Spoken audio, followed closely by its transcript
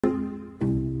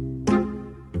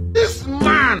this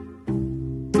man.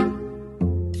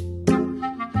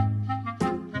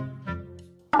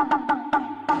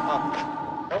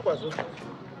 Kwankwaso,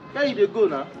 where you dey go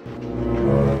now?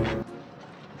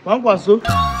 Kwankwaso,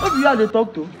 what do you have to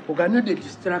talk to? Oga, no dey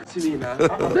distract me now.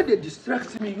 No dey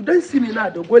distract me. You don't see me now.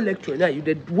 Don't go lecture now. You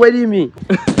dey worry me.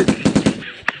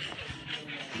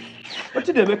 What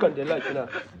did they make on the lunch now?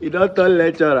 You don't tell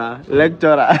lecturer.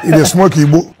 Lecturer. He dey smoke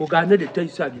Igbo. Oga, no dey tell you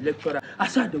say I be lecturer. I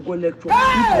said dey go lecture.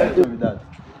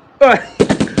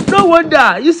 No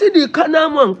wonder. You see the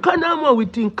Kanaman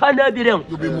with him Kanabiran.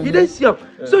 You don't see him.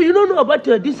 So you don't know about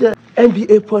this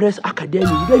NBA Forest Academy.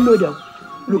 You don't know them.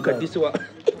 Look at this one.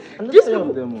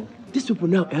 These people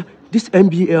now, this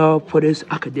NBA Forest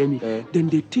Academy, then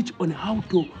they teach on how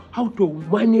to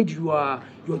manage your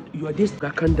this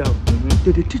back down.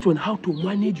 They teach on how to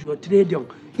manage your trading.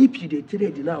 If you dey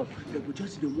trade now, they will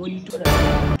just monitor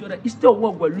that. Instead of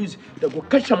what will lose, they will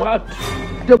cash them out.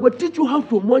 They will teach you how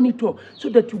to monitor so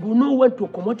that you will know when to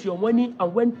commit your money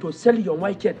and when to sell your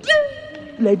market.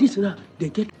 Like this now, they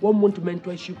get 1 month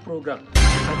mentorship program.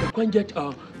 And they can get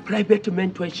private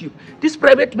mentorship. This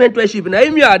private mentorship, now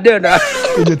you are there now.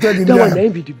 That one may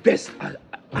be the best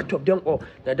out of them all.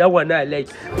 That one I like.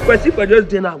 Because if I just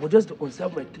did now, I will just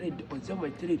observe my trade.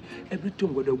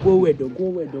 Everything will go where.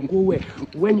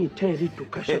 When you turn it to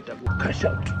cash out, I will cash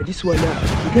out. This one now,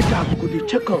 you get up, go the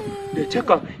check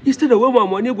out. Instead of when my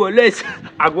money go less,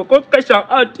 I go cash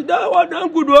out. That one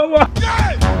I'm good over.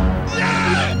 Yeah!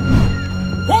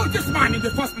 Hold this man in the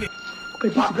first place.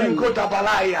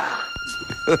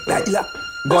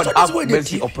 God have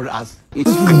mercy upon us.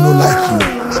 People don't like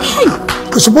you.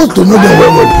 You're supposed to know them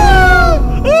well.